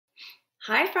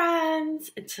Hi,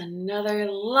 friends. It's another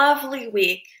lovely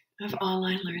week of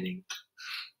online learning.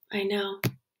 I know.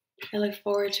 I look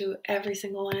forward to every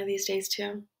single one of these days,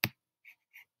 too.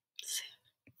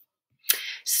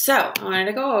 So, I wanted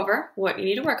to go over what you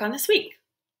need to work on this week.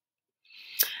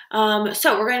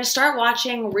 So, we're going to start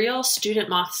watching Real Student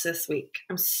Moths this week.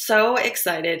 I'm so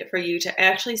excited for you to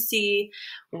actually see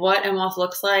what a moth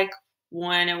looks like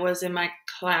when it was in my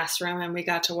classroom and we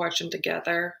got to watch them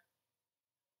together.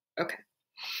 Okay.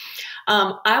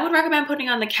 I would recommend putting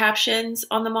on the captions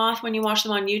on the moth when you watch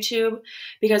them on YouTube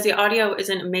because the audio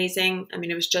isn't amazing. I mean,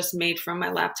 it was just made from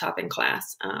my laptop in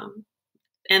class.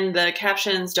 And the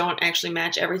captions don't actually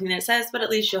match everything that it says, but at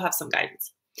least you'll have some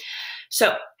guidance.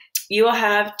 So you will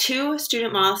have two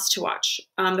student moths to watch.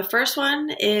 The first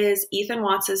one is Ethan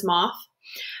Watts's moth.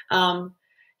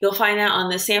 You'll find that on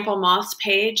the sample moths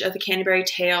page of the Canterbury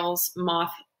Tales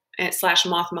moth /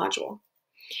 moth module.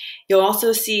 You'll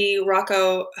also see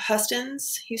Rocco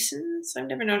Hustins. I've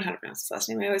never known how to pronounce his last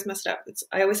name. I always mess it up.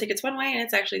 I always think it's one way and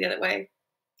it's actually the other way.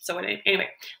 So anyway,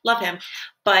 love him.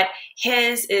 But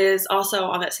his is also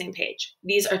on that same page.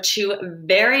 These are two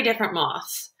very different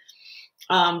moths,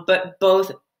 but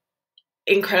both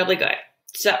incredibly good.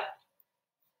 So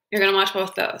you're going to watch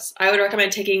both those. I would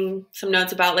recommend taking some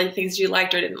notes about like things you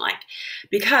liked or didn't like,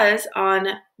 because on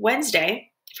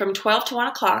Wednesday from 12 to 1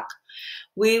 o'clock,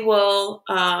 we will,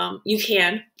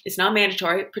 it's not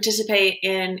mandatory, participate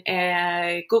in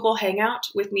a Google Hangout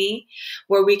with me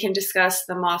where we can discuss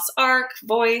the moth's arc,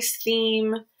 voice,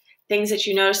 theme, things that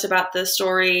you noticed about the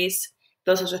stories,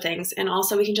 those sorts of things. And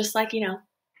also we can just say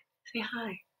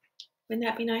hi. Wouldn't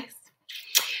that be nice?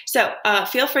 So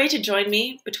feel free to join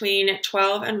me between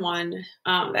 12 and 1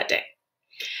 that day.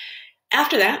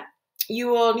 After that, you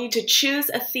will need to choose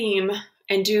a theme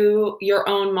and do your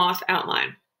own moth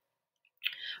outline.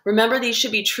 Remember, these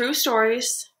should be true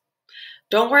stories.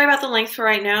 Don't worry about the length for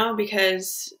right now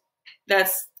because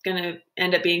that's going to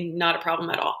end up being not a problem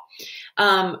at all.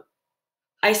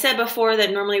 I said before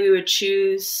that normally we would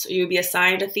choose, you would be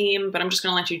assigned a theme, but I'm just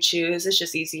going to let you choose. It's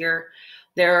just easier.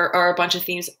 There are a bunch of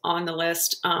themes on the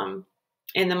list. And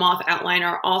the moth outline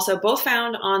are also both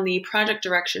found on the project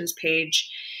directions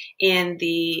page in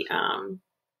the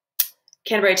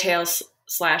Canterbury Tales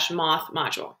 / moth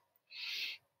module.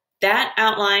 That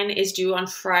outline is due on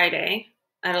Friday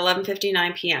at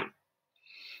 11:59 p.m.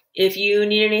 If you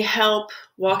need any help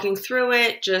walking through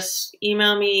it, just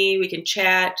email me. We can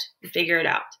chat and figure it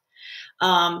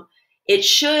out. It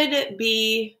should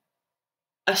be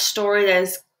a story that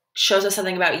shows us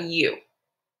something about you.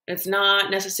 It's not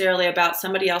necessarily about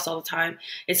somebody else all the time.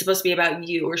 It's supposed to be about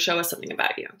you or show us something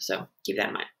about you. So keep that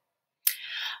in mind.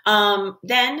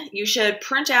 Then you should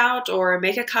print out or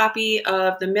make a copy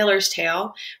of the Miller's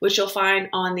Tale, which you'll find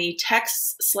on the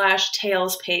text /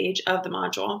 tales page of the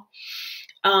module.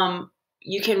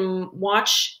 You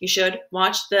should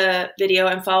watch the video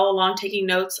and follow along taking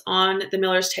notes on the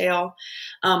Miller's Tale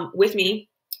with me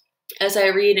as I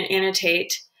read and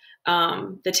annotate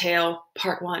the tale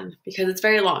part 1 because it's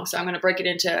very long. So I'm going to break it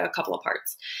into a couple of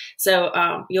parts.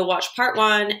 So you'll watch part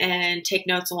 1 and take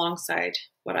notes alongside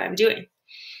what I'm doing.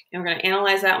 And we're going to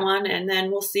analyze that one, and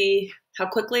then we'll see how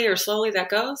quickly or slowly that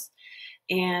goes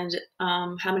and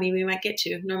how many we might get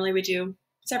to. Normally we do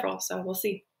several, so we'll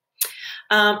see.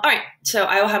 All right, so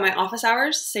I will have my office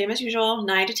hours, same as usual,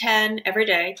 9 to 10 every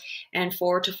day and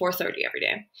 4 to 4:30 every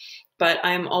day. But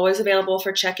I'm always available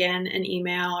for check-in and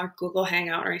email or Google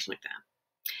Hangout or anything like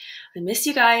that. I miss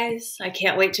you guys. I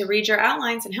can't wait to read your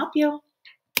outlines and help you.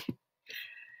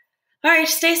 All right,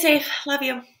 stay safe. Love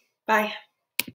you. Bye.